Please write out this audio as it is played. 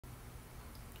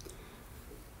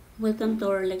Welcome to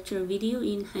our lecture video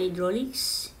in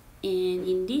hydraulics, and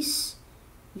in this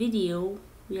video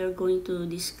we are going to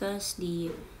discuss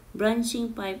the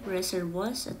branching pipe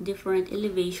reservoirs at different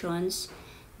elevations,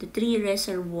 the three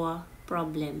reservoir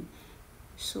problem.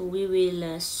 So we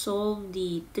will solve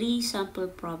the three sample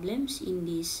problems in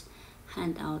this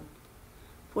handout.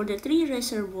 For the three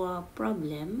reservoir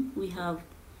problem, we have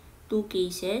two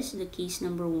cases, the case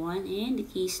number 1 and the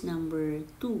case number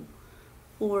 2.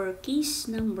 For case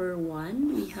number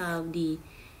 1, we have the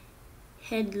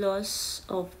head loss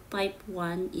of pipe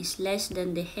 1 is less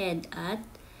than the head at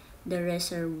the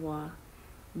reservoir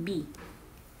B.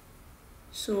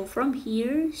 So from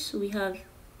here, we have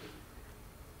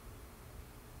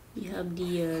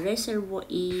the reservoir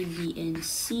A, B, and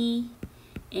C,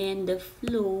 and the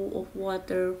flow of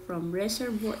water from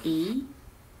reservoir A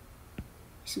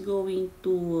is going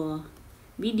to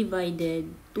be divided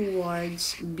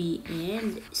towards B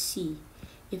and C.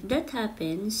 If that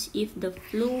happens, if the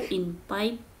flow in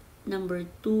pipe number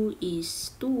 2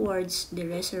 is towards the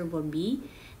reservoir B,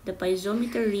 the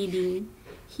piezometer reading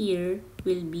here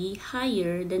will be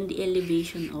higher than the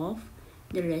elevation of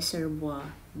the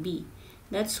reservoir B.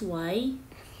 That's why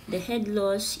the head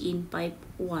loss in pipe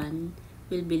 1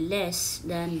 will be less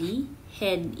than the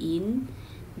head in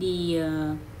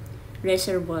the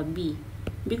reservoir B.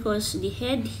 Because the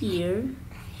head here,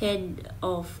 head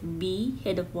of B,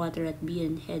 head of water at B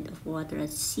and head of water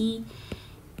at C,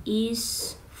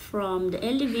 is from the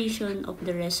elevation of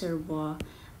the reservoir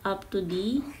up to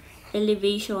the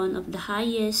elevation of the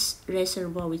highest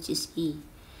reservoir, which is A.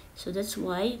 So that's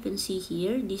why you can see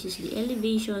here, this is the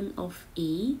elevation of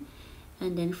A,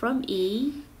 and then from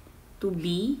A to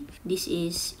B, this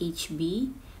is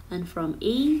HB, and from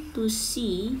A to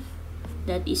C,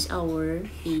 that is our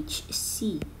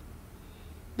HC.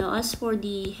 Now as for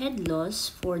the head loss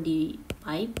for the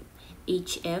pipe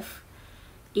HF,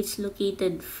 it's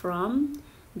located from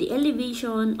the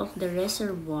elevation of the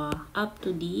reservoir up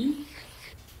to the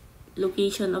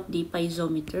location of the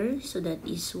piezometer. So that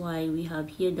is why we have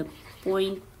here the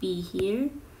point P here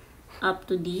up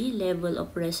to the level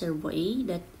of reservoir A.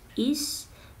 That is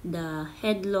the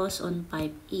head loss on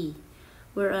pipe A.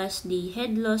 Whereas the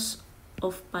head loss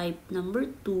of pipe number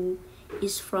 2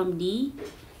 is from the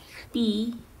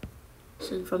P,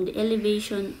 so from the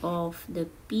elevation of the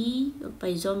P of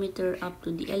piezometer up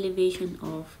to the elevation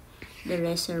of the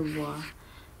reservoir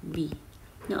B.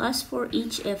 Now as for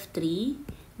HF3,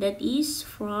 that is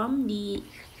from the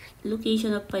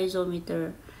location of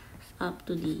piezometer up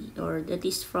to the, or that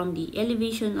is from the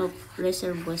elevation of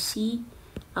reservoir C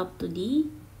up to the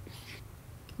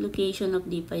location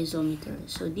of the piezometer.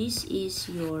 So this is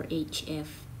your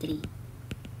HF3.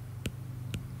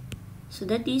 So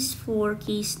that is for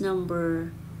case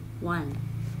number 1.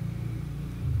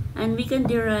 And we can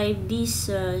derive these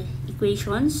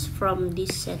equations from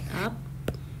this setup.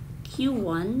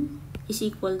 Q1 is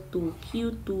equal to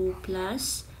Q2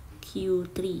 plus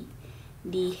Q3.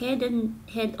 The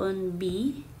head on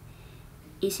B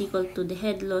is equal to the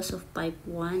head loss of pipe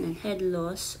 1 and head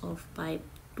loss of pipe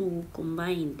 2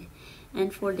 combined.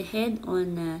 And for the head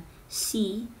on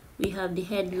C, we have the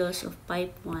head loss of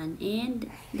pipe 1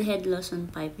 and the head loss on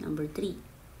pipe number 3.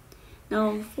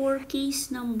 Now for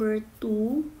case number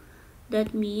 2,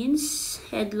 that means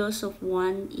head loss of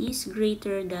 1 is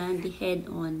greater than the head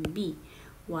on B.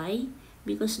 Why?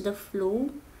 Because the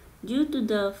flow, due to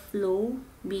the flow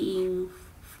being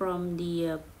from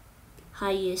the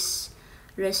highest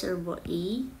reservoir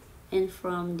A and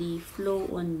from the flow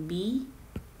on B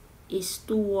is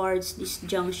towards this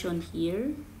junction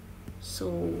here. So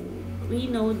we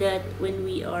know that when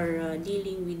we are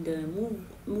dealing with the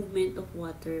movement of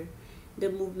water, the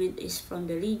movement is from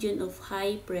the region of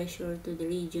high pressure to the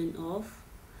region of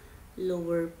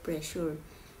lower pressure.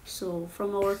 So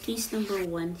from our case number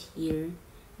 1 here,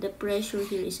 the pressure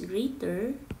here is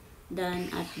greater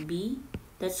than at B.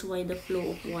 That's why the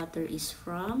flow of water is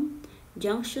from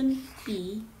junction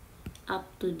P up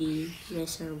to the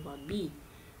reservoir B.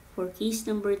 For case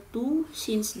number 2,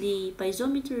 since the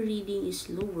piezometer reading is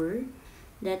lower,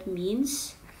 that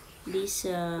means this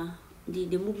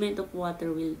the movement of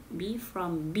water will be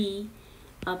from B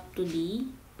up to the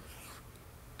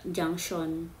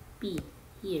junction P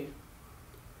here.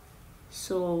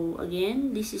 So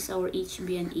again, this is our HB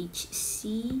and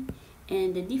HC,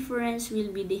 and the difference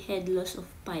will be the head loss of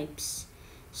pipes.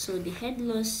 So the head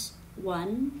loss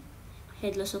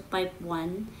of pipe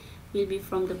 1 will be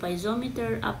from the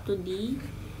piezometer up to the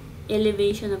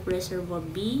elevation of reservoir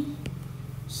B.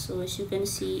 So as you can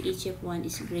see, HF1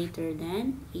 is greater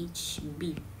than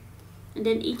HB. And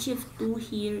then HF2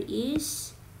 here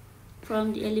is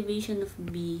from the elevation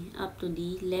of B up to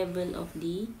the level of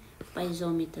the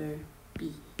piezometer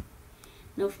P.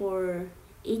 Now for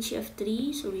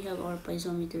HF3, so we have our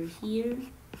piezometer here.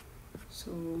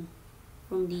 So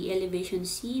from the elevation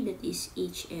C, that is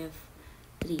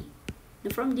HF3.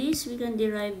 Now from this, we can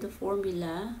derive the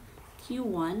formula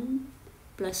Q1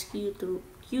 plus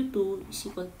Q2 is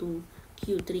equal to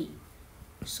Q3.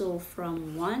 So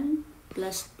from 1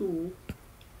 plus 2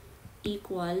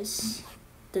 equals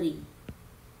 3.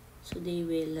 So they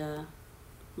will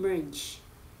merge.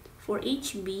 For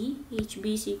HB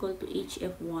is equal to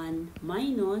HF1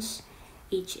 minus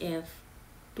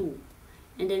HF2.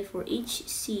 And then for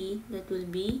HC, that will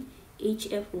be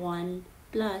HF1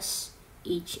 plus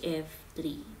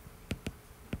HF3.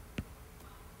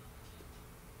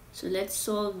 So let's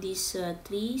solve these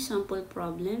 3 sample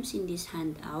problems in this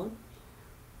handout.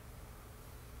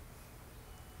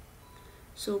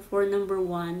 So for number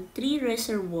 1, 3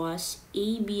 reservoirs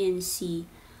A, B, and C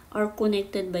are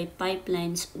connected by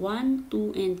pipelines 1,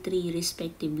 2, and 3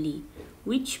 respectively,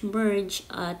 which merge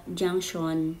at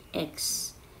junction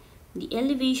X. The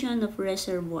elevation of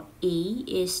reservoir A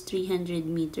is 300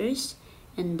 meters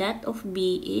and that of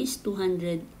B is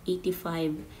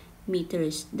 285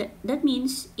 meters. That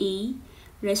means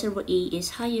reservoir A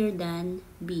is higher than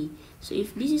B. So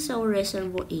if this is our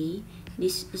reservoir A,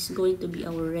 this is going to be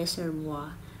our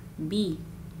reservoir B.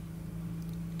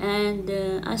 And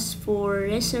as for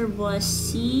reservoir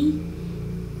C,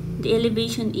 the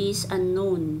elevation is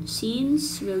unknown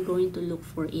since we're going to look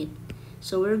for it.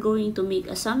 So we're going to make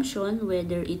assumption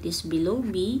whether it is below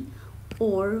B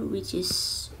or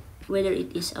whether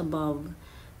it is above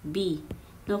B.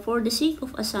 Now for the sake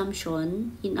of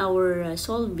assumption, in our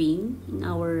solving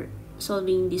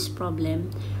this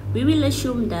problem, we will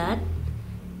assume that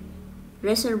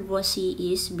reservoir C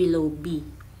is below B.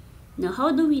 Now,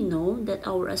 how do we know that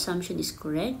our assumption is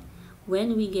correct?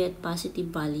 When we get positive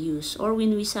values or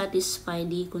when we satisfy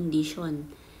the condition.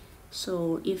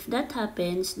 So, if that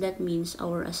happens, that means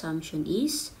our assumption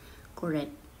is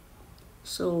correct.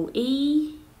 So,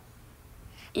 A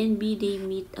and B, they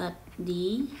meet at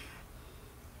the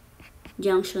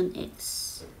junction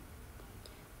X.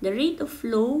 The rate of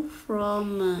flow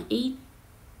from A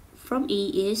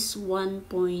is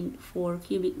 1.4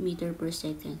 cubic meter per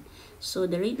second. So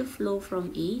the rate of flow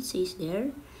from A, it says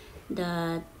there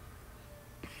that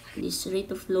this rate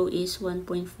of flow is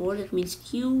 1.4. That means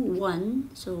Q1.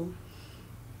 So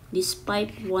this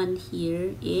pipe 1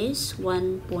 here is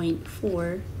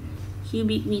 1.4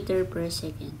 cubic meter per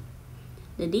second.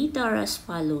 The data are as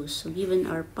follows. So given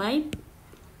our pipe,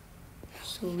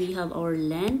 so we have our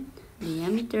length,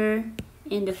 diameter,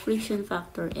 and the friction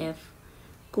factor F.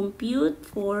 Compute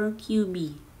for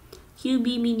QB.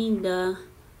 QB meaning the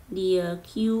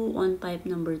Q on pipe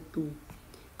number 2.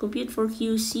 Compute for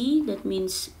QC, that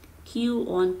means Q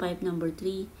on pipe number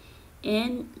 3.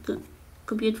 And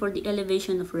compute for the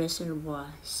elevation of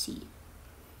reservoir C.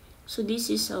 So this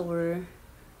is our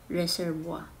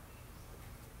reservoir.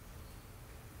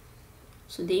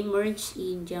 So they merge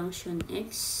in junction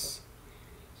X.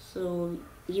 So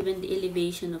given the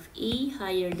elevation of A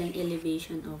higher than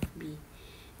elevation of B.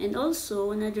 And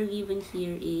also, another given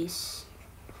here is,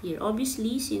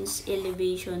 obviously, since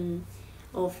elevation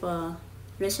of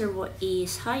reservoir A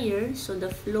is higher, so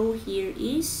the flow here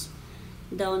is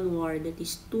downward, that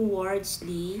is towards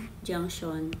the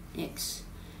junction X.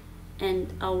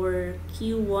 And our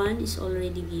Q1 is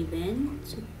already given,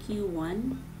 so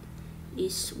Q1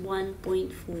 is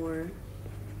 1.4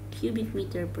 cubic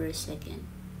meter per second.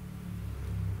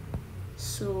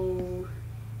 So,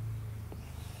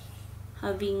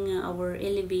 having our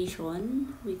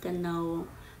elevation, we can now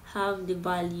have the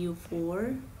value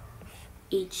for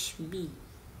HB.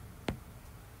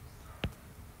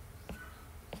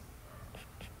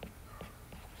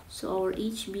 So our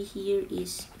HB here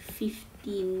is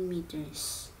 15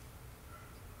 meters.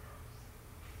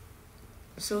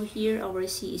 So here our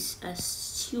C is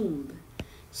assumed.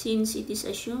 Since it is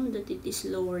assumed that it is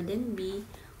lower than B,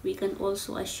 we can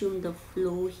also assume the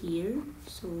flow here.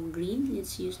 So green,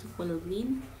 let's use the color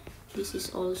green. This is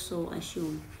also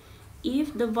assumed.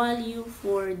 If the value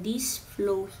for this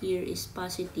flow here is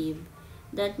positive,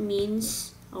 that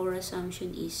means our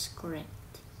assumption is correct.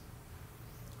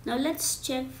 Now let's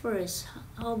check first.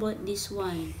 How about this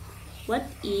one? What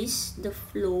is the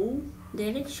flow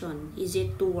direction? Is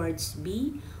it towards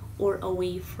B or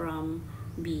away from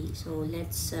B? So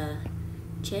let's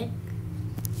check.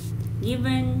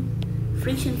 Given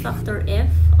friction factor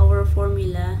F, our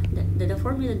formula, the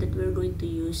formula that we're going to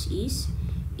use is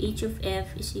H of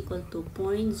F is equal to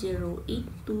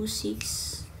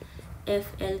 0.0826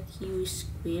 FLQ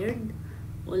squared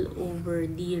all over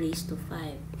D raised to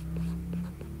 5.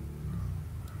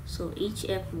 So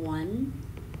HF1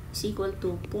 is equal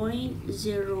to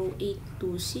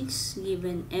 0.0826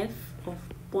 given F of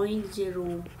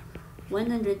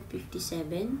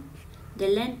 0.0157. The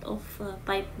length of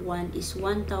pipe 1 is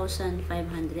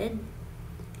 1,500,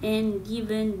 and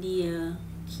given the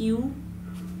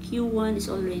Q1 is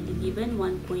already given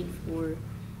 1.4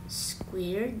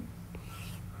 squared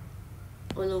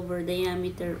all over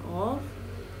diameter of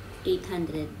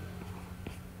 800,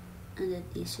 and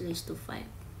that is raised to 5.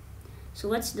 So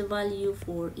what's the value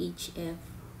for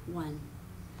HF1?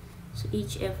 So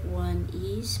HF1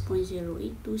 is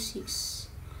 0.0826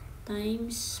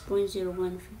 times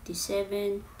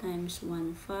 0.0157 times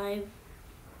 15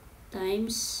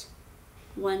 times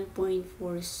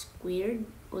 1.4 squared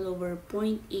all over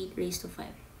 0.8 raised to 5.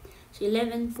 So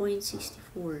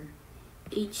 11.64.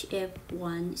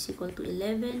 HF1 is equal to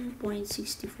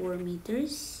 11.64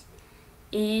 meters.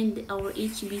 And our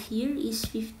HB here is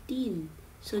 15.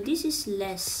 So this is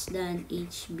less than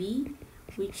HB,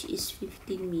 which is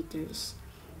 15 meters.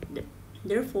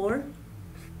 Therefore,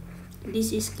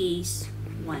 this is case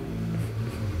 1.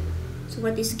 So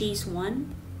what is case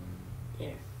 1?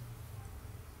 There.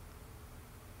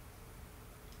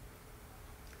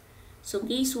 So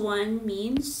case 1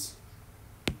 means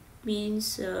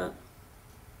the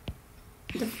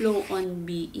flow on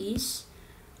B is,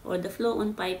 or the flow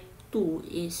on pipe 2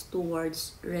 is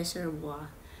towards reservoir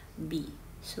B.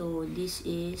 So this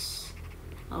is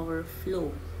our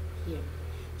flow here.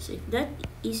 So if that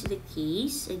is the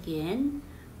case, again,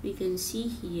 we can see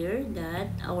here that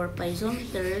our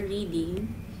piezometer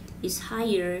reading is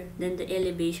higher than the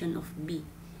elevation of B.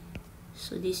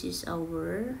 So this is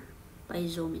our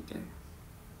piezometer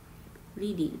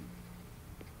reading.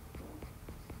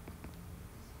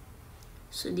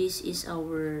 So this is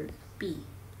our P.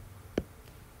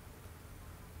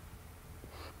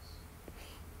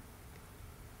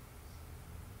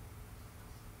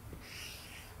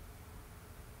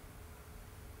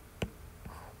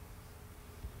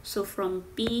 So from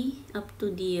P up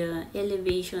to the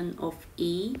elevation of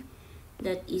A,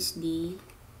 that is the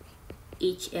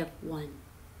HF1.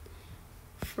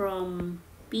 From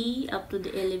P up to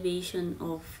the elevation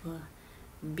of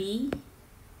B,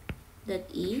 that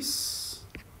is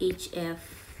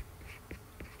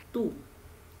HF2.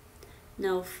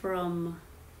 Now from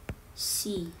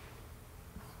C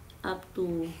up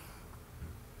to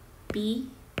P,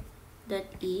 that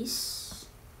is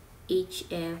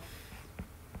HF3.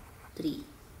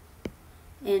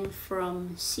 And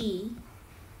from C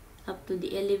up to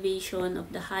the elevation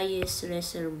of the highest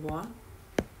reservoir,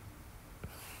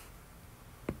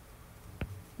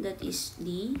 that is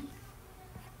the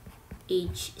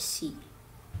HC.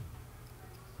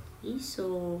 Okay,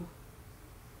 so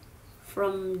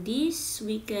from this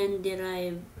we can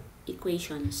derive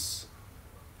equations.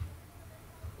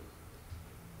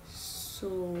 So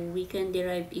we can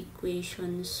derive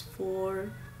equations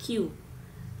for Q.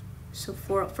 So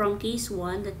from case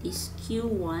 1, that is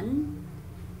Q1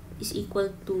 is equal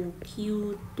to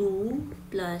Q2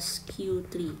 plus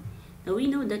Q3. Now we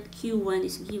know that Q1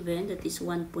 is given, that is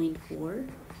 1.4.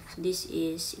 So this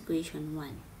is equation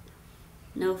 1.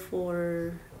 Now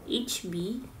for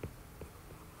HB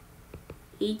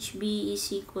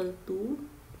is equal to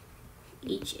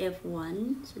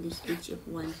HF1. So this is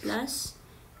HF1 plus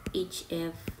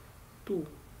HF2.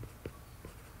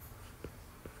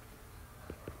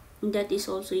 And that is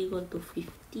also equal to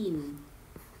 15.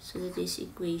 So that is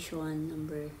equation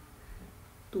number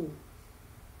 2.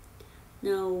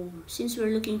 Now, since we're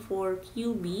looking for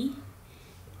QB,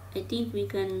 I think we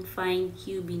can find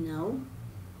QB now.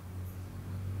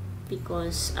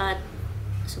 Because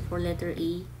so for letter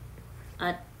A,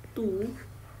 at 2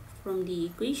 from the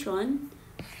equation,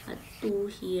 at 2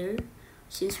 here,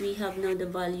 since we have now the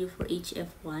value for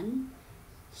HF1,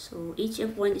 so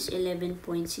HF1 is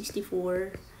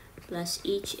 11.64 plus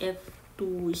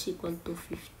HF2 is equal to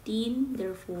 15.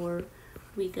 Therefore,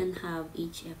 we can have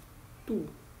HF2.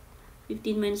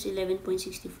 15 minus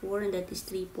 11.64, and that is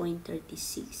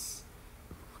 3.36.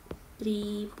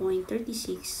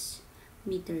 3.36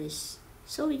 meters.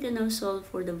 So we can now solve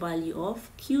for the value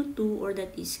of Q2, or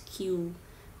that is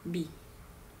QB.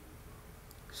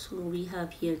 So we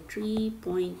have here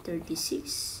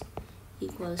 3.36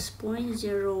 equals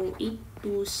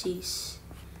 0.0826.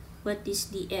 What is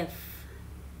the F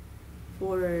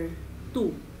for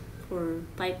 2? For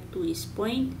pipe 2 is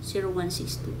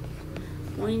 0.0162.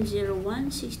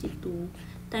 0.0162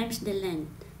 times the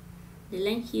length. The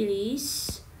length here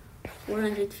is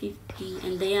 450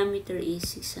 and diameter is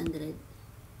 600.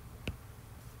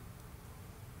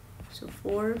 So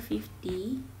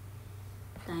 450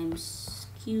 times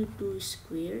Q2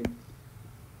 squared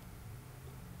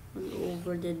all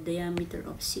over the diameter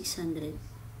of 600.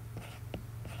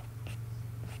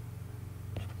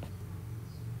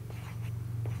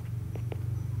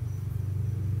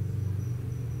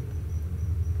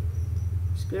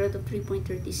 Square root of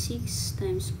 3.36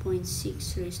 times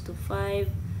 0.6 raised to 5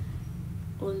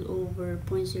 all over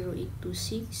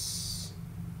 0.0826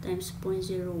 times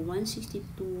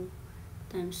 0.0162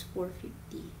 times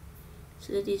 450.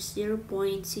 So that is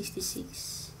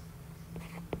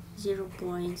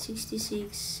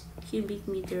 0.66 cubic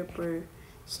meter per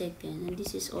second, and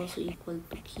this is also equal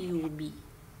to QB.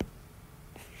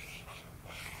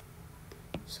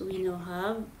 So we now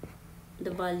have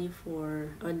the value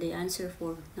for, or the answer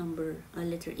for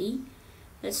letter A.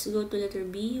 Let's go to letter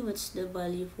B. What's the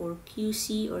value for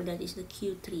QC, or that is the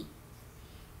Q3?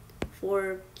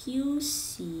 For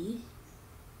QC,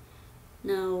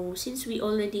 now since we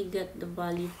already got the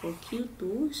value for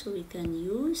Q2, so we can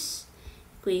use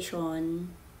equation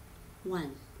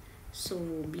 1. So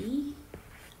B,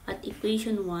 at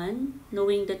equation 1,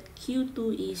 knowing that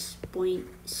Q2 is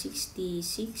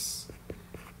 0.66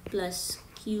 plus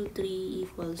Q3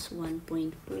 equals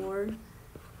 1.4.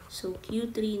 So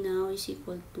Q3 now is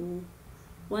equal to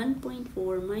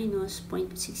 1.4 minus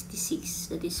 0.66,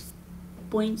 that is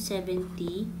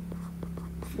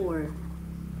 0.74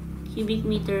 cubic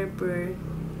meter per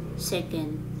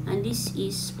second, and this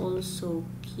is also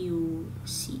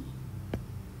QC.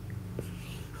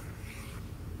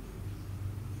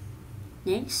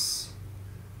 Next,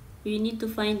 we need to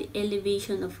find the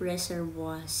elevation of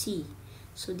reservoir C.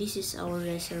 So this is our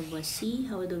reservoir C.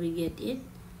 How do we get it?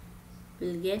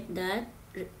 We'll get that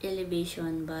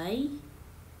elevation by,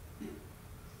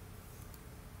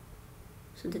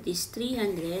 so that is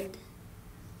 300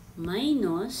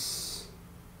 minus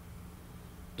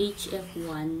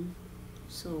HF1.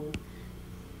 So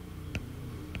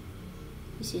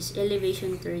this is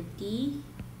elevation 30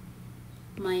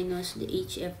 minus the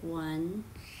HF1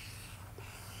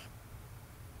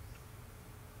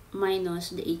 minus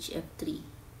the HF3.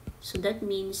 So that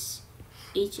means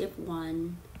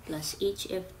HF1 plus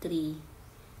HF3.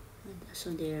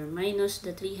 So there, minus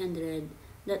the 300,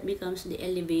 that becomes the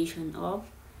elevation of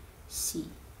C.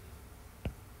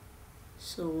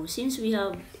 So since we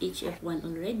have HF1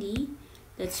 already,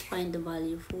 let's find the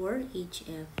value for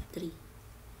HF3.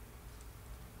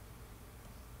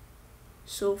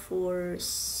 So for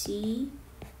C,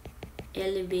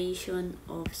 elevation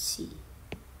of C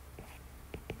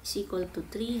is equal to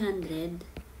 300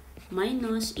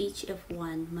 minus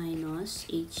HF1 minus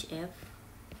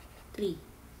HF3.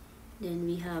 Then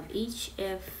we have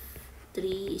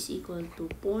HF3 is equal to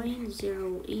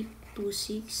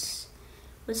 0.0826.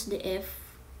 What's the F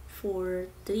for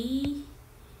 3?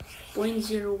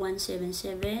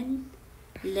 0.0177,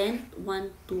 length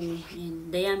 12,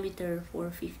 and diameter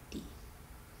 450.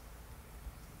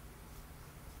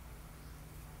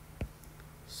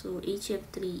 So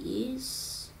HF3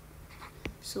 is,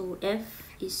 so F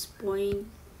is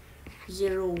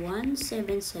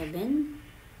 0.0177,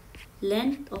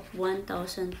 length of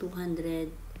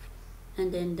 1,200,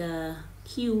 and then the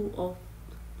Q of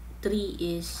 3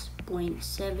 is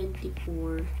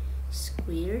 0.74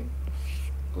 squared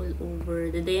all over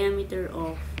the diameter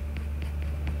of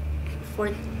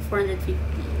 450.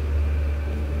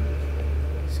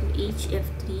 So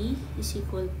HF3 is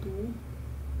equal to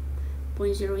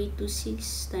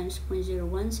 0.0826 times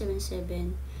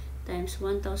 0.0177 times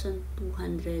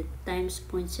 1,200 times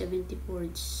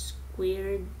 0.74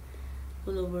 squared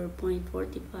all over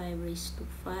 0.45 raised to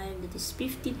 5, that is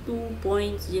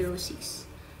 52.06.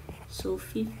 So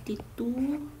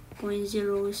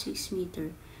 52.06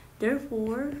 meter.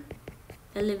 Therefore,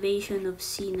 elevation of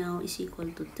C now is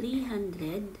equal to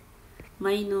 300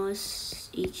 minus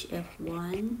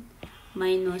HF1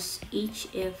 minus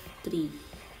HF3.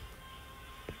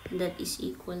 That is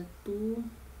equal to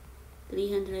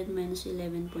 300 minus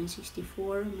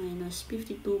 11.64 minus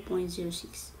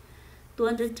 52.06.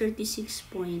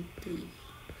 236.3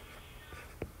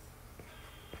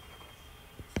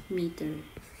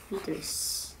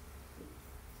 meters.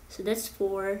 So that's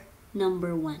for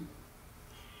number 1.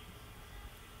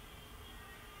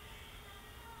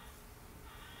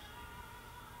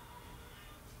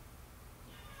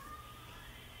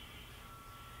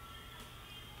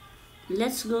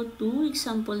 Let's go to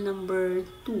example number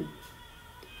 2.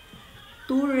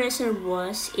 Two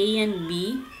reservoirs A and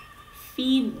B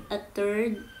feed a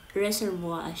third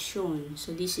reservoir as shown.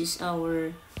 So this is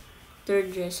our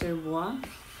third reservoir,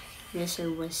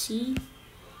 reservoir C,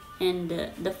 and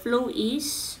the flow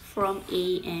is from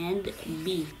A and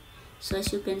B. So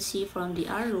as you can see from the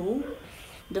arrow,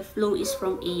 the flow is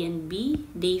from A and B.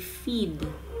 They feed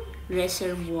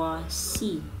reservoir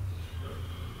C.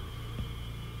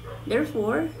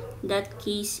 Therefore, that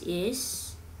case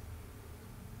is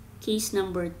case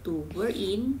number 2,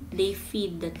 wherein they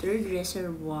feed the third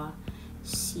reservoir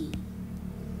C.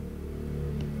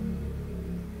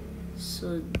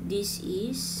 So this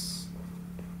is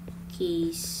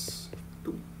case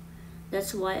 2.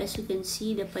 That's why, as you can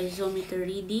see, the piezometer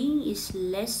reading is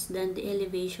less than the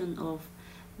elevation of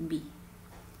B.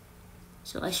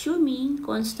 So assuming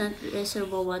constant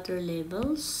reservoir water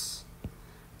levels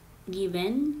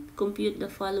given, compute the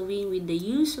following with the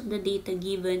use of the data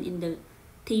given in the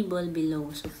table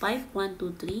below. So pipe 1,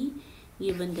 2, 3,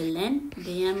 given the length,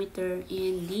 diameter,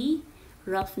 and the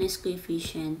roughness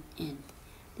coefficient N.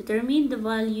 Determine the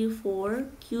value for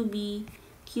QB,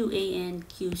 QA, and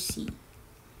QC.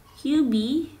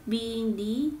 QB being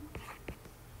the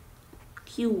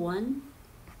Q1,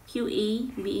 QA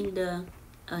being the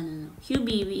QB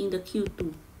being the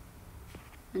Q2,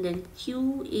 and then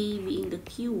QA being the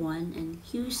Q1, and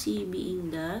QC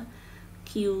being the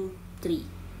Q3.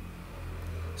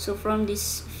 So from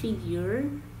this figure,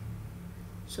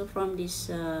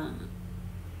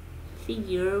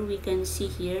 we can see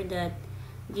here that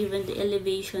given the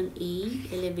elevation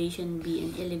A, elevation B,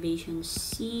 and elevation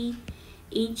C,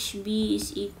 HB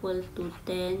is equal to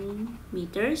 10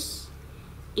 meters.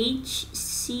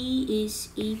 HC is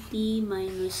 80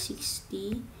 minus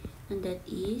 60, and that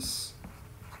is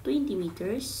 20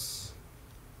 meters.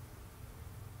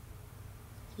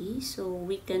 Okay, so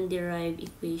we can derive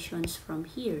equations from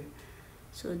here.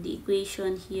 So the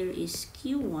equation here is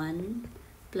Q1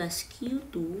 plus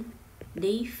Q2,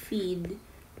 they feed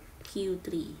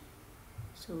Q3.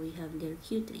 So we have there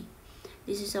Q3.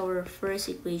 This is our first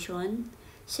equation.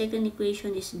 Second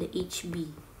equation is the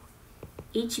HB.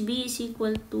 HB is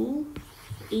equal to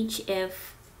HF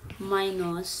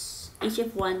minus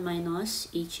HF1 minus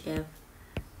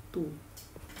HF2.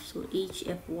 So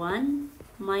HF1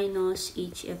 minus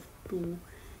HF2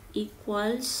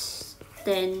 equals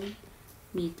 10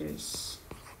 meters.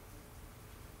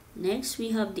 Next,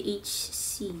 we have the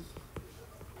HC.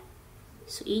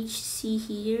 So HC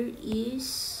here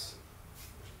is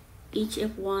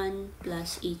HF1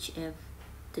 plus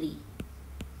HF3.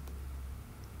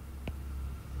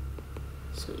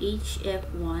 So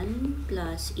HF1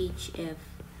 plus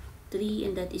HF3,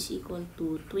 and that is equal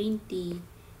to 20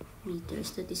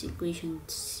 meters. That is equation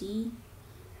C.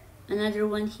 Another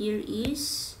one here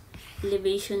is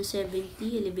elevation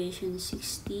 70, elevation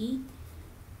 60.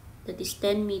 That is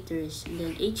 10 meters. And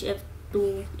then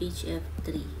HF2,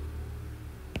 HF3.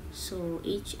 So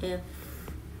HF2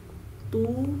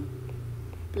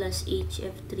 plus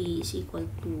HF3 is equal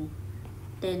to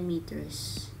 10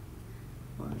 meters.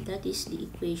 That is the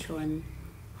equation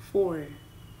 4.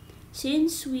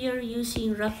 Since we are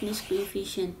using roughness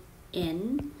coefficient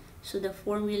N, so the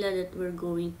formula that we're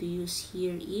going to use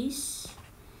here is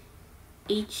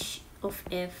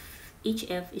HF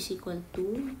is equal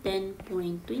to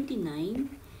 10.29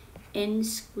 N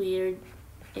squared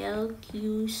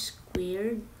LQ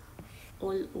squared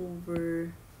all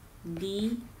over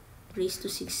D raised to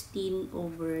 16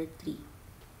 over 3.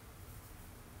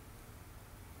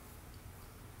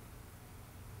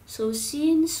 So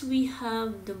since we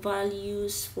have the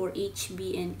values for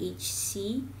HB and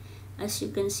HC, as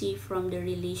you can see from the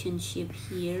relationship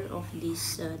here of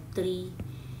these three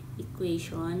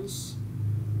equations,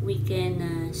 we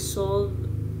can solve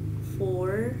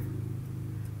for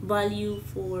value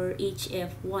for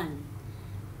HF1.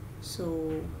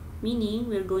 So meaning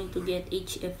we're going to get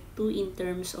HF2 in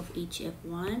terms of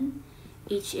HF1,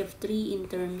 HF3 in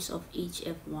terms of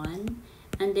HF1,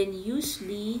 and then use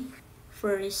the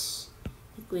first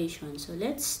equation. So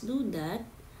let's do that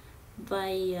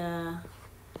by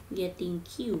getting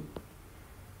Q.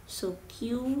 So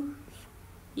Q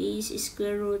is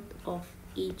square root of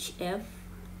HFD.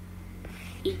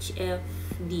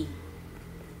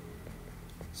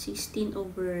 16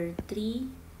 over 3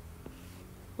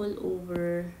 all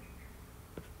over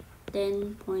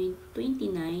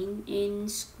 10.29 N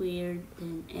squared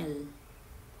then L.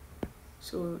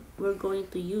 So we're going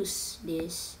to use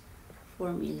this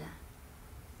formula.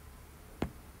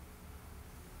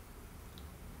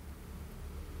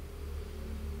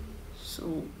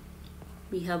 So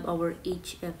we have our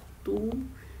HF2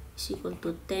 is equal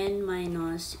to 10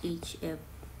 minus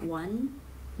HF1.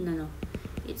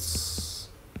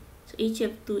 So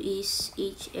HF2 is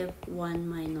HF1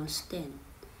 minus 10.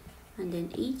 And then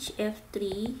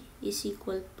HF3 is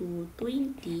equal to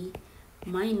 20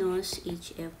 minus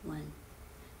HF1.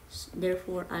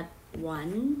 Therefore, at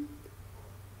 1,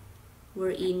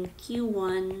 we're in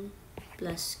Q1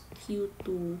 plus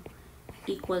Q2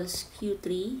 equals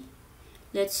Q3.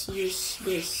 Let's use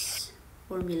this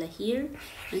formula here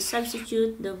and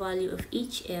substitute the value of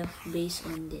HF based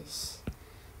on this.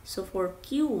 So for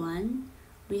Q1,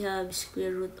 we have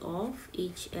square root of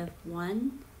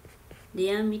HF1.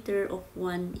 Diameter of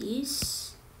 1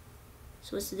 is,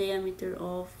 so what's the diameter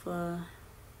of,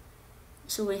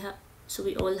 so we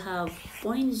all have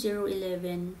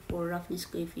 0.011 for roughness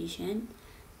coefficient.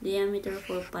 Diameter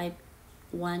for pipe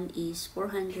 1 is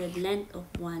 400, length of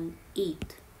 1,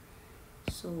 8.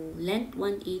 So length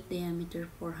 1/8, diameter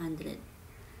 400.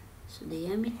 So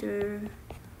diameter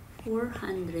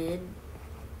 400,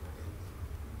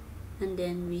 and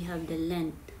then we have the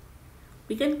length.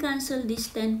 We can cancel this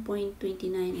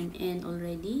 10.29 and N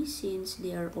already since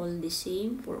they are all the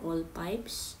same for all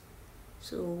pipes.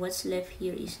 So what's left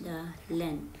here is the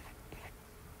length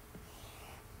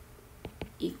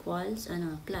equals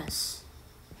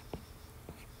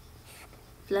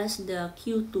plus the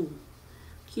Q2.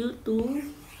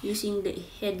 Q2 using the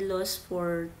head loss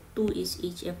for 2 is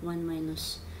HF1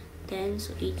 minus 10,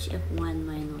 so HF1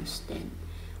 minus 10.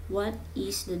 What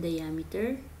is the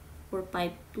diameter for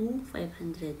pipe 2?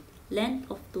 500.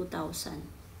 Length of 2000.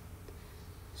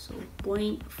 So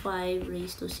 0.5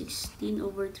 raised to 16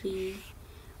 over 3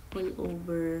 all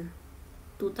over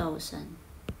 2000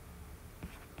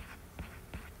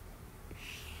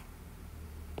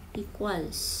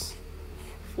 equals,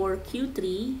 for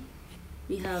Q3,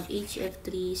 we have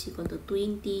HF3 is equal to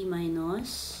 20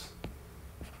 minus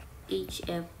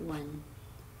HF1.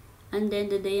 And then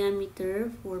the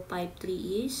diameter for pipe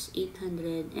 3 is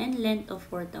 800 and length of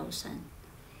 4000.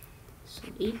 So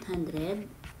 800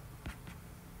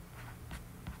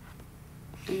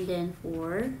 and then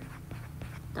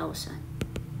 4000.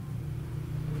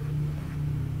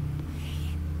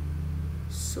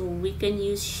 So we can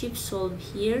use shift solve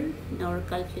here in our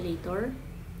calculator.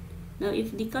 Now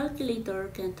if the calculator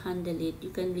can't handle it,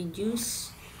 you can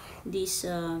reduce these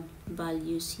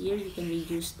values here. You can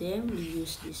reduce them,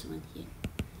 reduce this one here.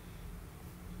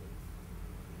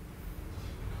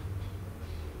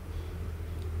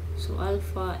 So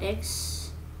alpha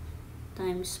x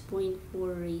times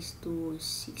 0.4 raised to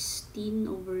 16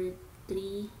 over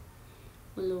 3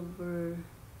 all over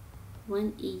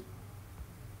 1/8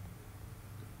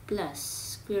 plus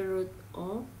square root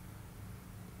of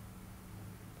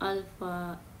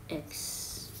alpha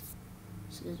x.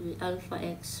 So that will be alpha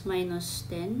x minus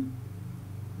 10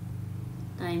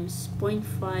 times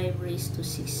 0.5 raised to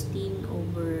 16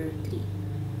 over 3,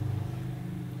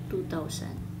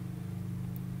 2000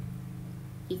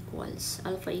 equals,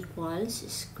 alpha equals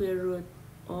square root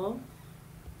of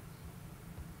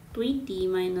 20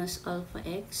 minus alpha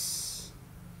x,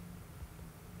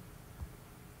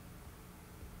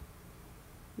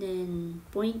 then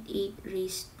 0.8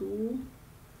 raised to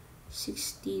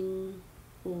 16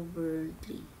 over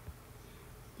 3,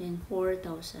 then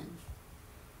 4000,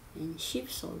 and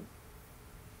shift solve.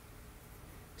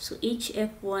 So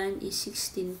HF1 is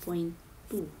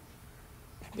 16.2.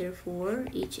 Therefore,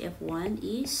 HF1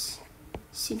 is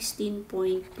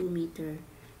 16.2 meter.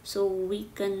 So we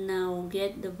can now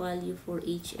get the value for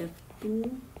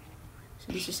HF2. So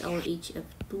this is our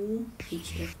HF2,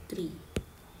 HF3.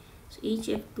 So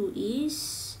HF2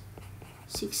 is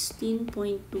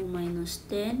 16.2 minus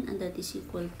 10, and that is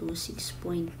equal to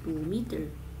 6.2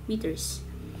 meters.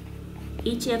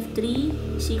 HF3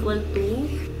 is equal to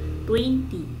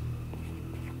 20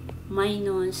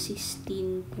 minus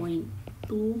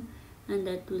 16.2, and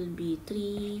that will be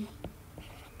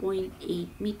 3.8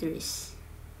 meters.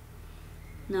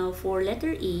 Now for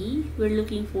letter A, we're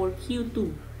looking for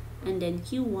Q2, and then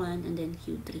Q1, and then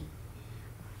Q3.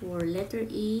 For letter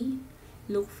A,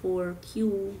 look for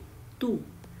Q2.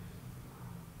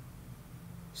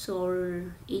 So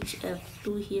our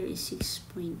HF2 here is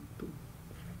 6.2.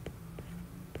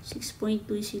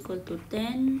 6.2 is equal to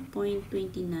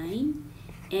 10.29,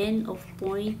 N of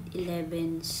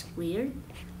 0.11 squared.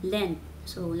 Length,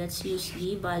 so let's use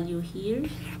the value here,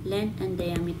 length and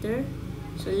diameter.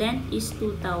 So length is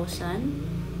 2000,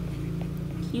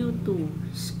 Q2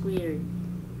 squared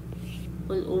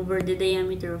all over the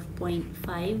diameter of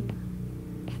 0.5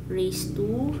 raised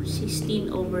to 16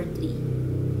 over 3.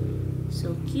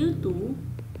 So Q2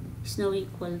 is now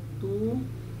equal to 5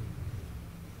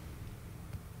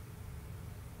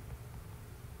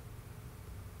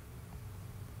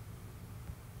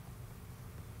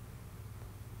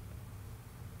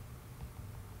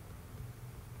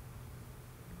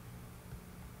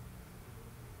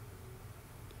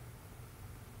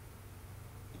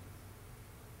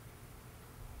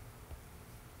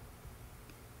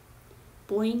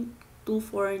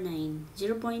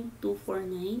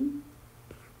 0.249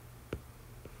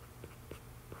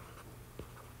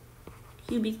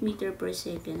 cubic meter per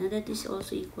second, and that is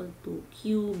also equal to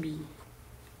QB.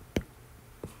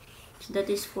 So that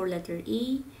is for letter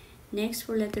A. Next,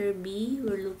 for letter B,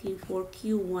 we're looking for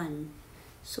Q1.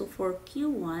 So for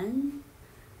Q1,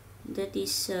 that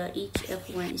is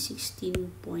HF1 is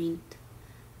 16.2.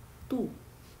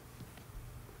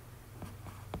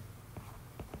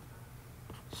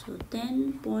 So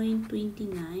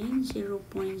 10.29,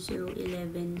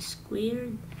 0.011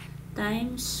 squared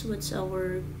times, what's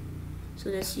our, so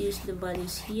let's use the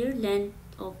values here. Length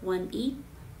of 1/8,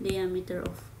 diameter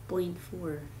of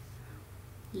 0.4.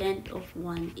 Length of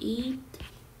 1/8,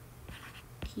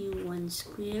 Q1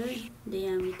 squared,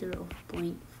 diameter of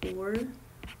 0.4,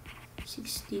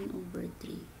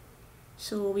 16/3.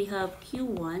 So we have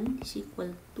Q1 is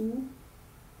equal to,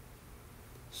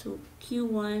 so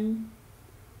Q1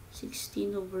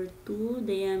 16/2,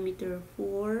 diameter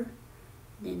 4,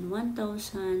 then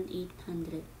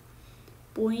 1,800,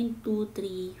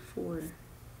 0.234.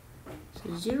 So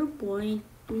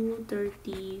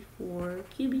 0.234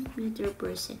 cubic meter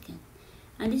per second.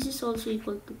 And this is also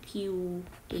equal to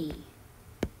QA.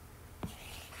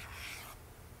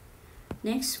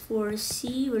 Next, for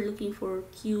C, we're looking for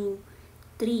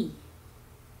Q3.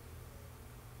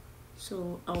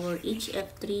 So our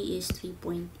HF3 is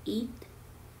 3.8.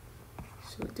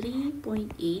 So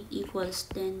 3.8 equals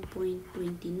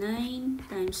 10.29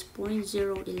 times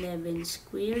 0.011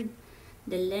 squared.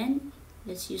 The length,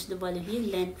 let's use the value here,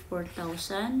 length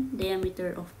 4,000,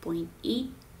 diameter of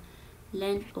 0.8,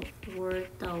 length of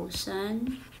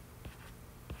 4,000,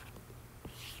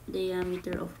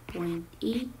 diameter of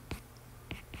 0.8.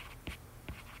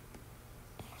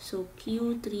 So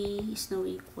Q3 is now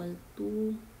equal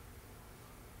to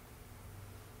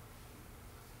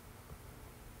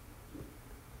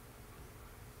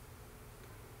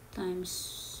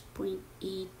times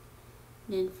 0.8,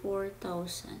 then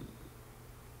 4,000.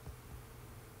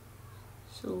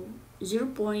 So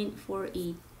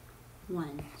 0.481,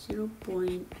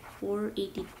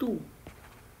 0.482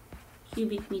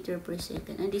 cubic meter per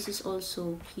second. And this is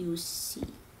also QC.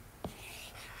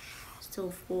 So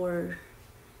for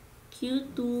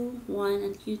Q2, 1,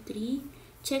 and Q3,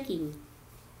 checking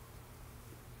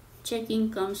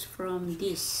comes from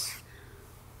this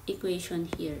equation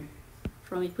here.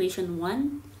 From equation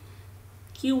 1,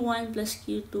 Q1 plus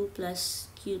Q2 plus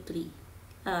Q3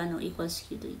 equals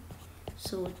Q3.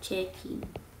 So checking.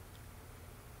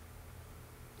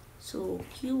 So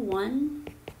Q1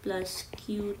 plus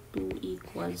Q2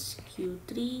 equals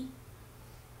Q3.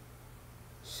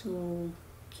 So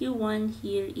Q1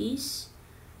 here is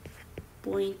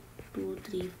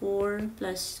 0.234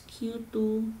 plus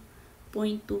Q2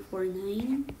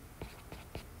 0.249.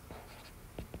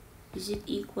 Is it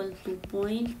equal to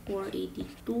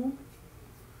 0.482?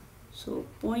 So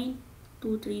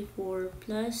 0.234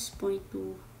 plus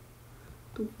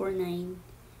 0.249,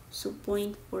 so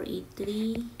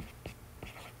 0.483.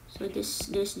 So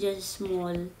there's just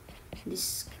small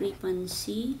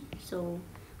discrepancy, so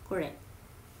correct.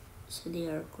 So they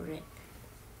are correct.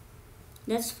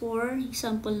 That's for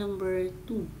example number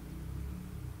 2.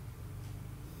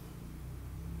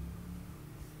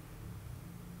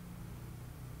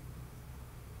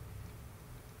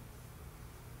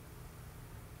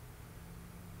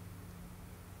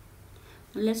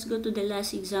 Now let's go to the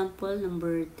last example,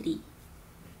 number 3.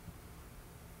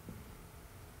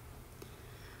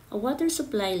 A water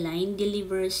supply line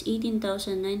delivers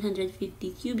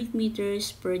 18,950 cubic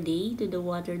meters per day to the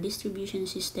water distribution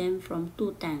system from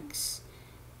 2 tanks.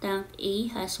 Tank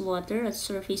A has water at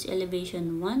surface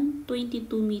elevation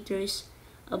 122 meters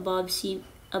above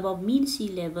mean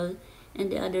sea level,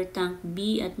 and the other tank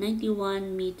B at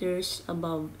 91 meters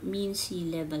above mean sea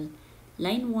level.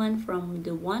 Line 1 from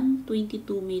the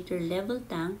 122-meter level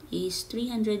tank is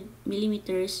 300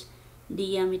 millimeters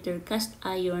diameter cast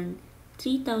iron,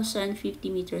 3,050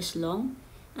 meters long,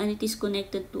 and it is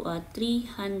connected to a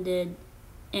 300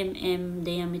 mm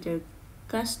diameter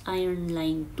cast iron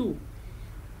line 2,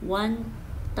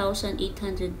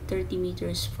 1,830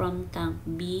 meters from tank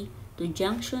B to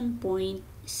junction point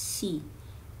C,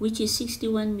 which is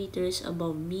 61 meters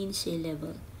above mean sea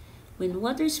level. When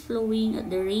water is flowing at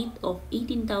the rate of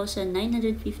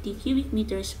 18,950 cubic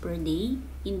meters per day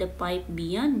in the pipe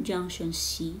beyond junction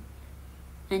C,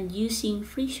 and using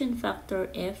friction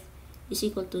factor F is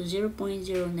equal to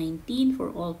 0.019 for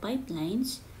all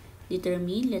pipelines,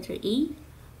 determine letter A,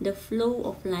 the flow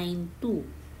of line 2,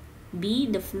 B,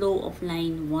 the flow of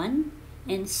line 1,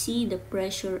 and C, the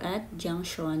pressure at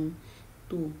junction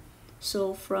 2.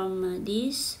 So from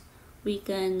this, we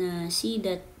can see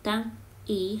that tank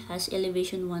A has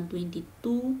elevation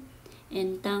 122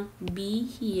 and tank B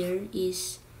here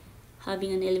is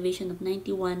having an elevation of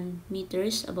 91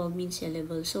 meters above mean sea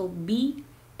level. So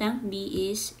tank B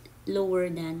is lower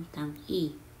than tank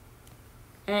A.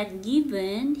 And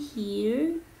given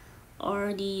here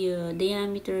are the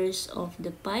diameters of the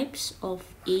pipes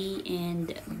of A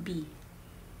and B.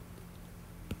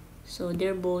 So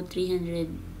they're both 300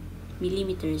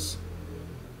 millimeters.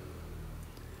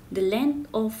 The length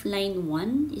of line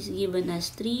 1 is given as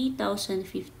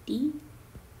 3050,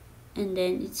 and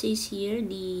then it says here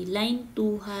the line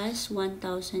 2 has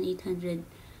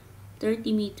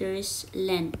 1830 meters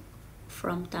length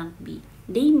from tank B.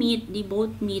 They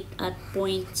both meet at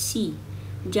point C,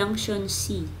 junction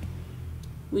C,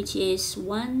 which is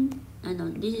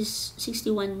this is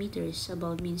 61 meters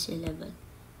above mean sea level.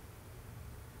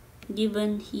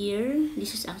 Given here,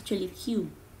 this is actually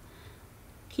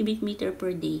cubic meter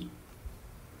per day.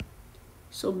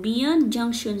 So beyond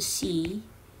junction C,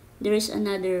 there is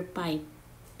another pipe.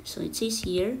 So it says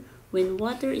here, when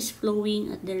water is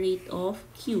flowing at the rate of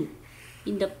Q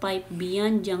in the pipe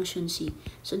beyond junction C.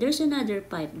 So there's another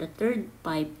pipe, the third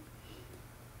pipe,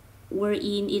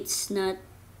 wherein it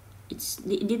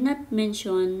did not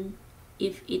mention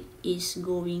if it is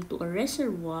going to a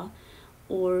reservoir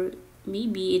or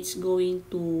maybe it's going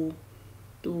to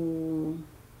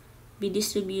be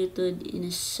distributed in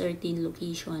a certain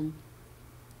location.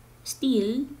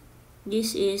 Still,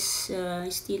 this is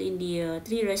still in the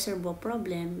 3 reservoir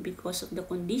problem because of the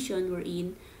condition we're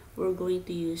in. We're going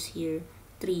to use here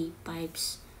 3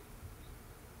 pipes.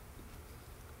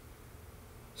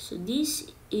 So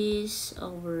this is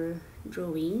our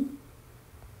drawing.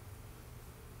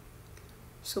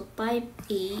 So pipe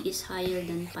A is higher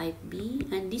than pipe B,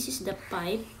 and this is the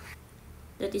pipe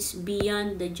that is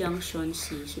beyond the junction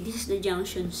C. So this is the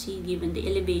junction C given the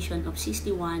elevation of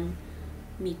 61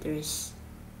 meters.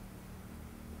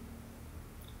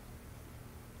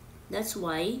 That's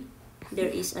why there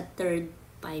is a third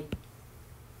pipe.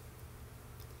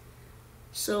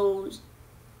 So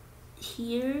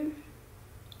here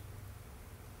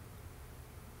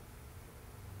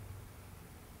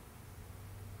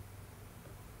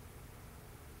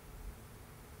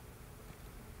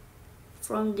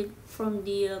from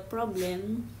the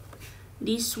problem,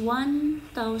 this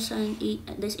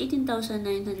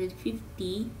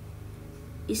 18,950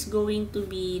 is going to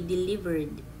be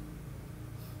delivered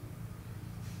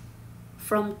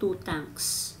from 2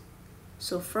 tanks.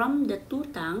 So from the 2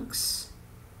 tanks,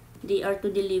 they are to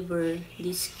deliver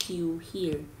this Q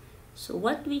here. So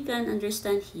what we can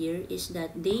understand here is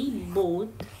that they both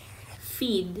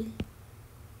feed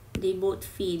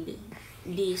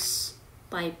this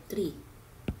pipe 3.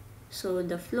 So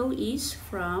the flow is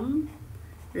from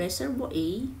reservoir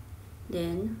A,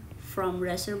 then from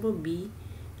reservoir B,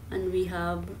 and we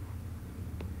have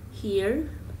here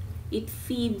it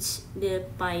feeds the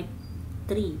pipe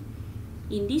 3.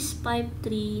 In this pipe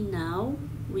 3 now,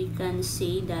 we can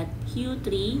say that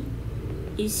Q3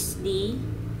 is the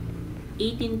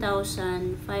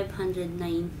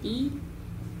 18,590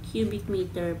 cubic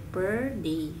meter per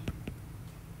day.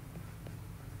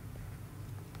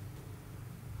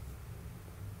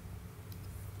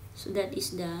 So that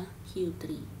is the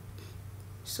Q3.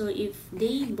 So if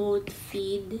they both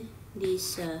feed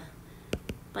this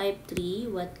pipe 3,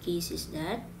 what case is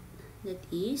that? That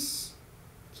is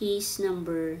case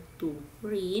number 2,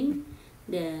 wherein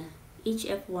the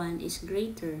HF1 is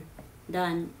greater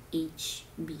than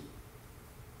HB.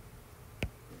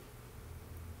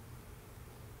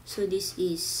 So this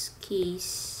is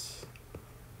case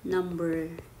number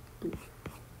 2.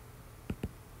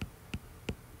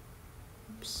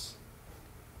 Oops.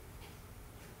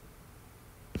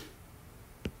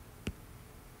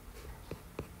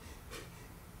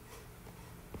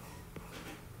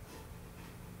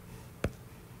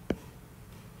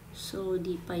 So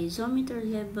the piezometer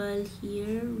level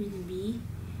here will be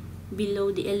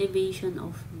below the elevation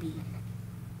of B.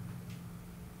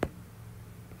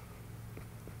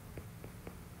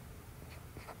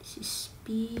 This is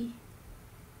P.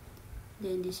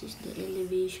 Then this is the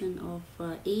elevation of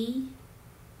A.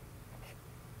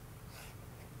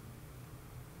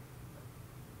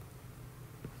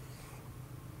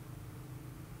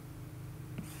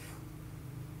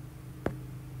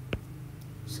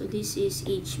 So this is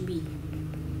HB.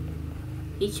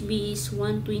 HB is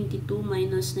 122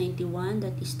 minus 91,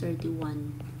 that is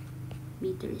 31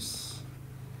 meters.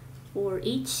 For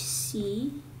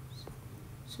HC,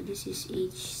 so this is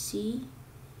HC.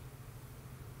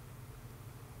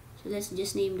 So let's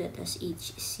just name that as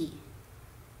HC.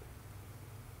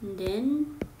 And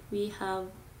then we have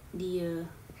the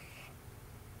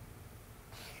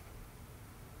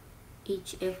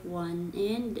HF1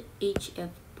 and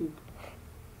HF2.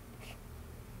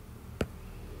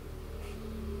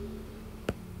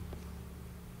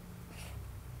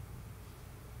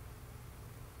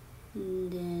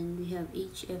 And then we have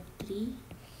HF3.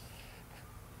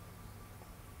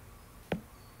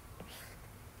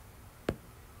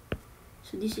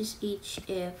 So this is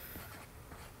HF1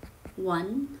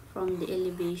 from the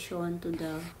elevation to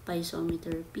the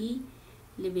piezometer P.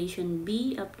 Elevation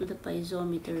B up to the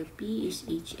piezometer P is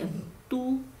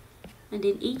HF2. And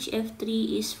then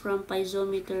HF3 is from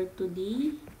piezometer to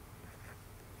the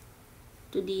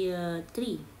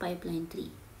 3, pipeline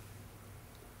 3.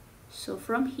 So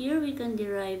from here we can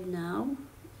derive now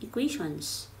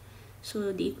equations.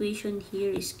 So the equation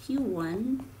here is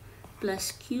Q1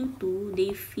 plus Q2,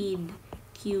 they feed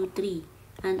Q3.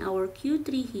 And our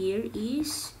Q3 here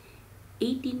is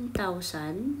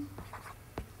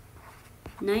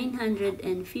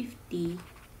 18,950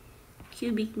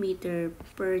 cubic meter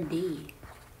per day.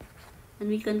 And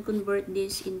we can convert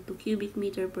this into cubic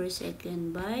meter per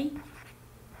second by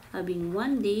having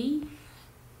 1 day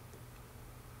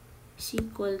is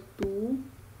equal to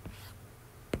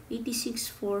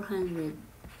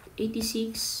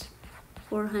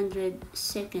 86,400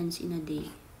 seconds in a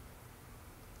day.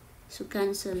 So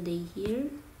cancel day here.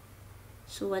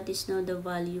 So what is now the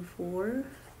value for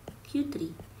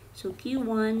Q3? So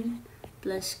Q1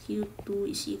 plus Q2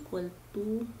 is equal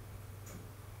to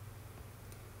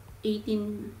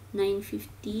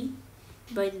 18,950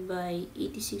 divided by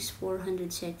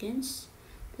 86,400 seconds.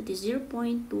 That is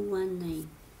 0.219.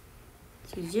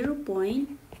 So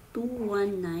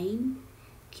 0.219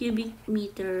 cubic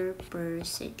meter per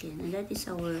second. And that is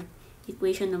our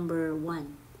equation number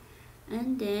 1.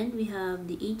 And then we have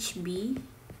the HB.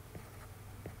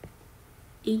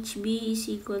 HB is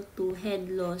equal to head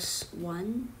loss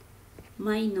 1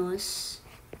 minus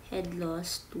head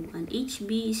loss 2. And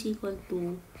HB is equal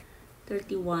to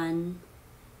 31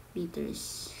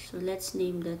 meters. So let's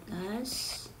name that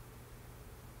as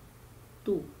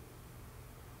 2.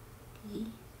 Okay.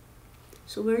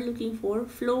 So we're looking for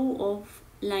flow of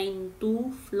line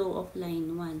 2, flow of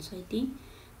line 1. So I think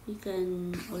we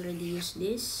can already use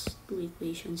these two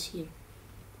equations here.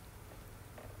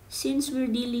 Since we're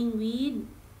dealing with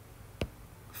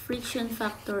friction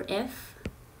factor F,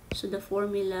 so the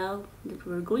formula that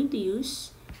we're going to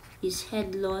use is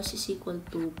head loss is equal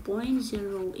to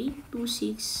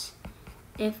 0.0826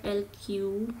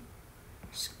 FLQ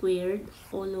squared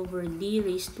all over D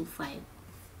raised to 5.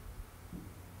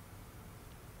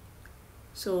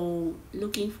 So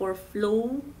looking for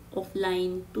flow of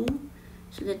line 2,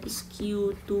 so that is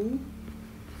Q2,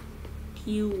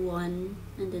 Q1,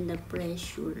 and then the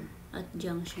pressure at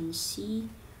junction C,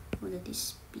 or that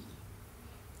is P.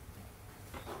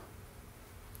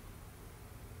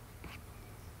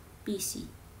 PC.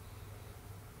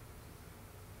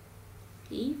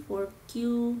 Okay, for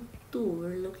Q2,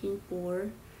 we're looking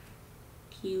for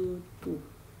Q2.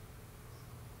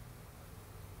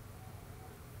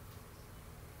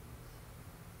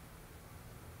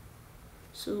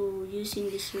 So using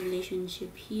this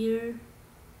relationship here,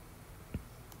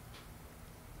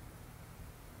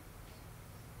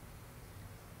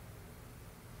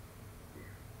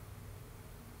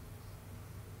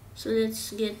 so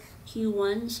let's get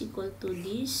Q1 is equal to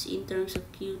this in terms of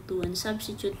Q2 and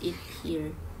substitute it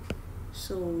here.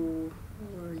 So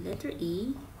for letter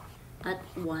A, at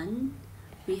 1,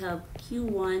 we have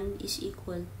Q1 is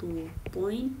equal to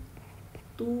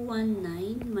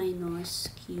 0.219 minus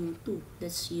Q2.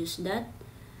 Let's use that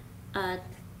at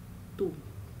 2.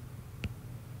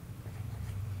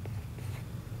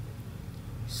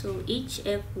 So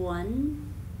HF1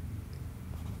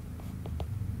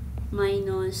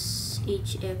 minus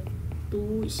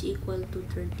HF2 is equal to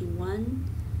 31.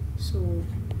 So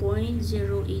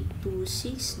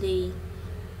 0.0826, they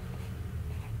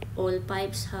all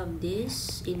pipes have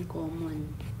this in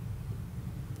common.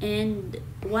 And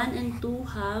 1 and 2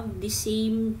 have the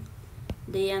same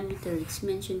diameter. It's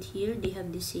mentioned here, they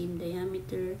have the same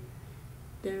diameter.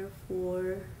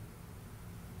 Therefore,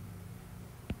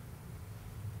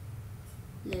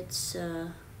 let's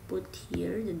put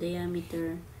here the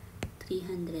diameter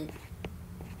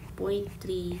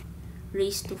 300.3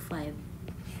 raised to 5.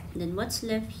 Then what's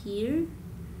left here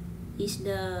is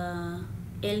the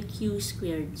LQ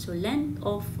squared. So length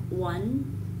of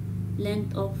line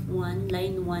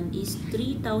 1 is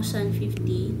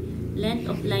 3050, length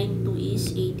of line 2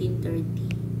 is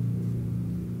 1830.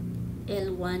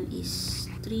 L1 is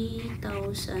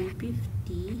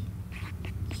 3050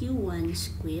 Q1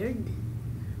 squared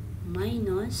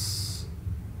minus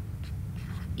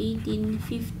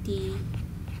 1850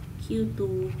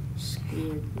 Q2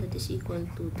 squared, that is equal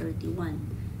to 31.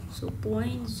 So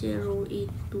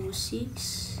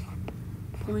 0.0826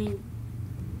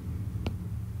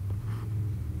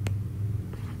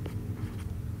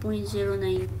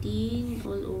 0.019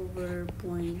 all over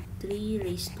 0.3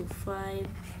 raised to 5,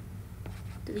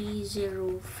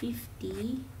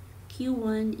 3050.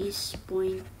 Q1 is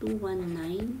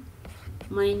 0.219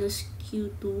 minus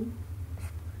Q2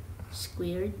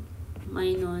 squared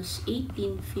minus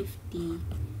 1850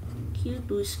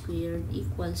 Q2 squared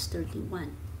equals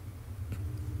 31.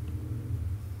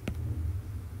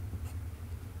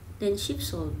 Then shift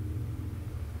solve.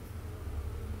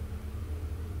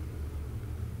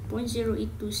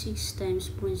 0.0826 times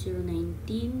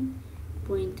 0.019,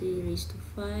 0.3 raised to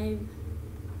 5,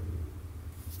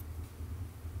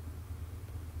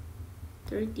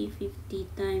 3050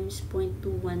 times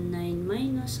 0.219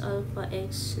 minus alpha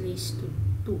x raised to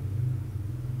 2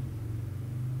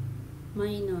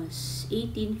 minus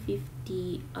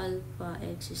 1850 alpha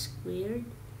x squared,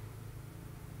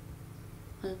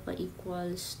 alpha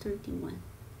equals 31.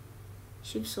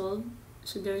 Shift solve.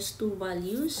 So there's two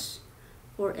values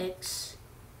for x.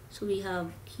 So we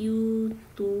have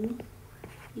Q2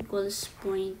 equals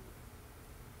 0.08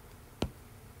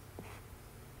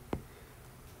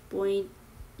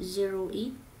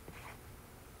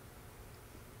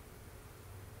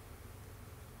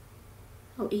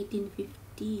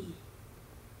 1850.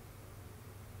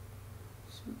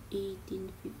 So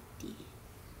 1850.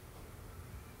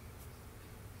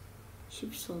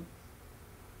 Shift solve.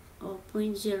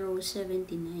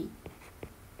 0.079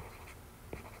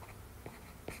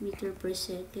 meter per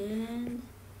second,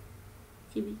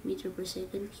 cubic meter per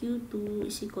second. Q2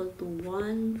 is equal to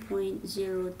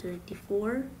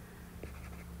 1.034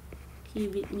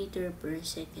 cubic meter per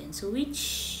second. So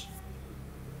which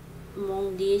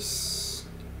among these,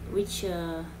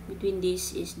 between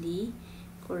these is the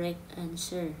correct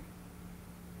answer?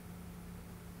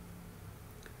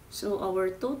 So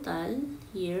our total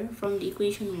here from the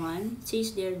equation 1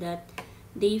 says there that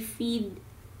they feed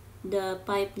the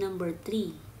pipe number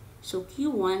 3. So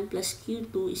Q1 plus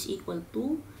Q2 is equal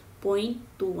to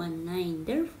 0.219.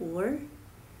 Therefore,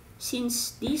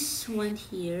 since this one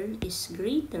here is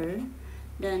greater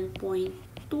than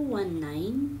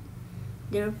 0.219,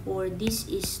 therefore this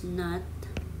is not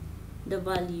the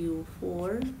value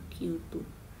for Q2,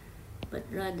 but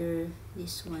rather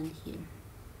this one here.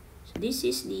 So this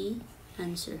is the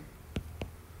answer.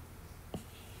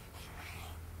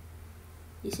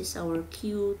 This is our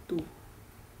Q2.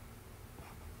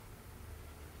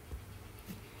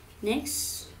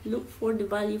 Next, look for the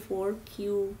value for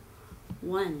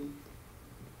Q1.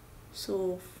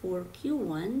 So for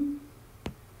Q1,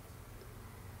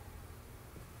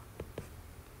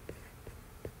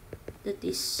 that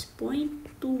is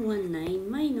 0.219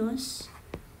 minus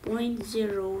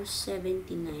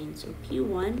 0.079. So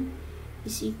Q1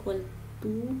 is equal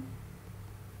to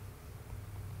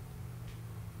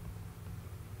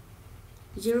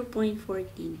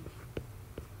 0.14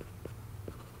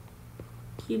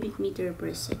 cubic meter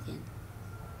per second.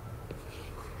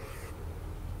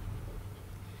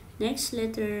 Next,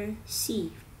 letter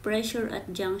C, pressure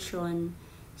at junction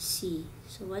C.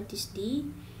 So what is the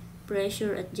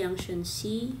pressure at junction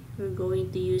C? We're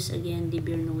going to use again the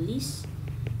Bernoulli's.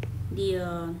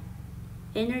 The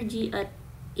energy at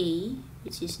A,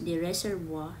 which is the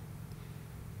reservoir,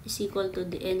 is equal to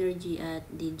the energy at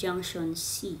the junction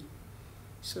C.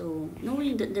 So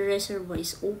knowing that the reservoir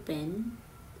is open,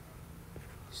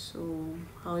 so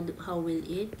how will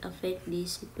it affect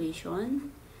this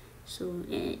equation? So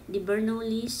the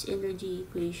Bernoulli's energy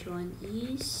equation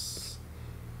is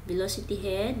velocity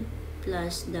head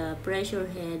plus the pressure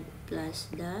head plus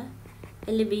the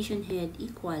elevation head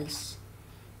equals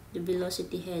the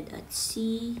velocity head at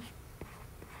C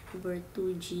over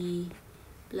 2G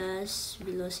plus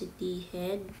velocity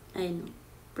head,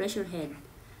 pressure head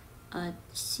at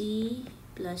C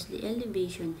plus the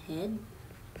elevation head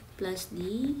plus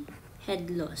the head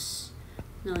loss.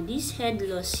 Now this head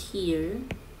loss here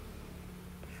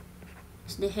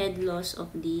is the head loss of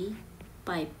the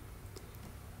pipe.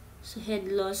 So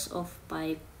head loss of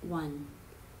pipe 1.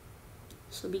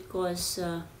 So because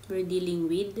we're dealing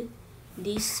with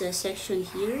this section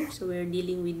here, so we're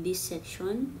dealing with this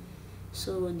section,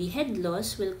 so the head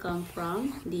loss will come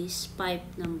from this pipe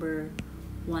number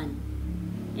 1.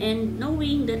 And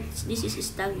knowing that this is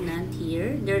stagnant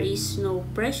here, there is no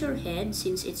pressure head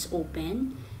since it's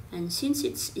open, and since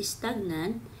it's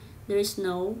stagnant, there is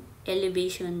no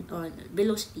elevation or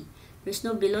velocity. There's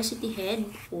no velocity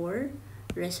head for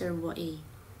reservoir A.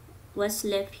 What's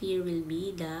left here will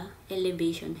be the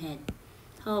elevation head.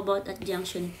 How about at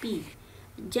junction P?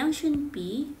 At junction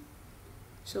P,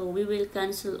 so we will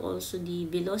cancel also the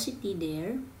velocity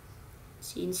there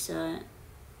since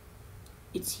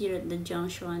it's here at the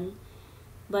junction,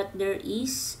 but there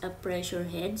is a pressure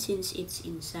head since it's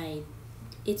inside.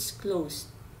 It's closed.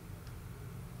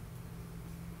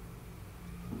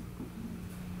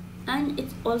 And it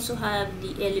also have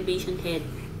the elevation head,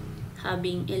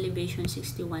 having elevation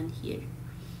 61 here.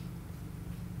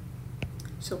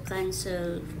 So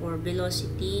cancel for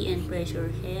velocity and pressure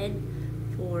head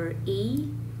for A,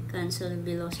 cancel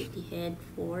velocity head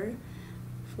for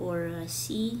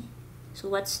C. So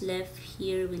what's left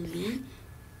here will be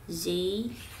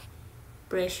Z,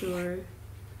 pressure,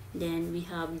 then we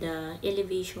have the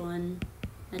elevation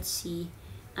at C,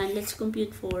 and let's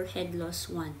compute for head loss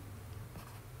 1.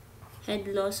 Head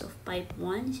loss of pipe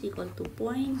 1 is equal to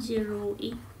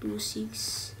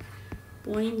 0.0826,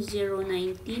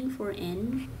 0.019 for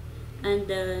N,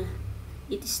 and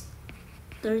it is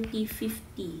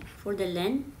 3050 for the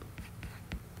length,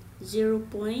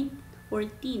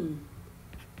 0.14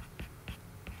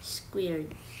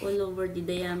 squared all over the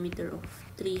diameter of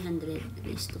 300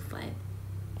 raised to 5.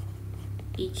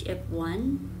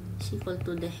 HF1 is equal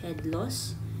to the head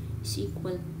loss is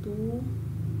equal to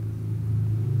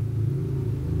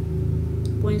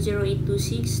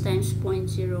 0.0826 times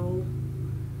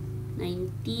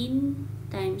 0.019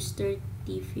 times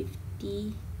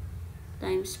 3050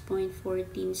 times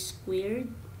 0.14 squared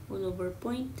all over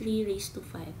 0.3 raised to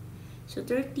 5. So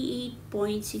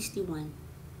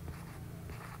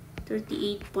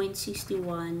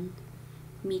 38.61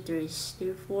 meters.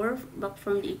 Therefore, back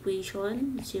from the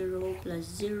equation, 0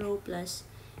 plus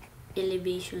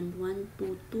elevation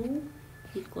 122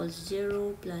 equals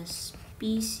 0 plus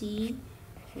PC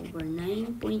over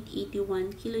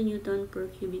 9.81 kilonewton per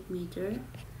cubic meter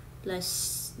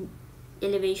plus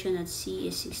elevation at C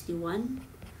is 61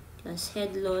 plus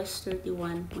head loss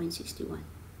 31.61.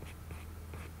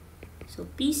 So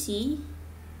PC,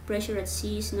 pressure at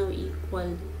C is now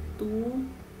equal to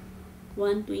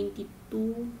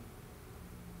 122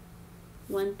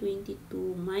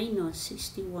 minus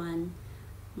 61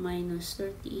 minus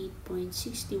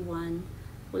 38.61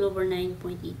 all over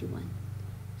 9.81.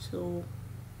 So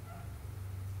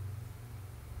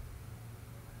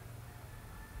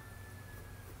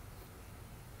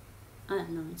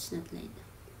no, it's not like that.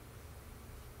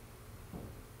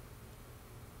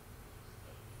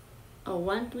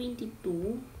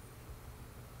 122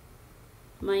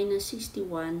 minus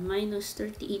 61 minus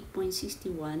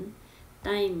 38.61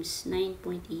 times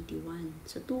 9.81.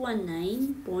 So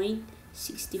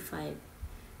 219.65.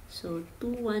 So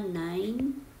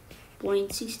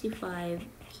 219.65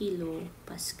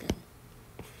 kilopascal.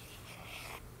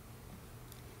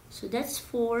 So that's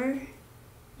for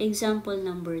example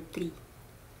number 3.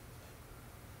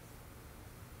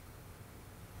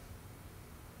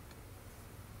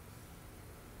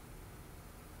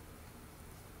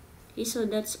 Okay, so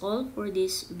that's all for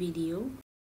this video.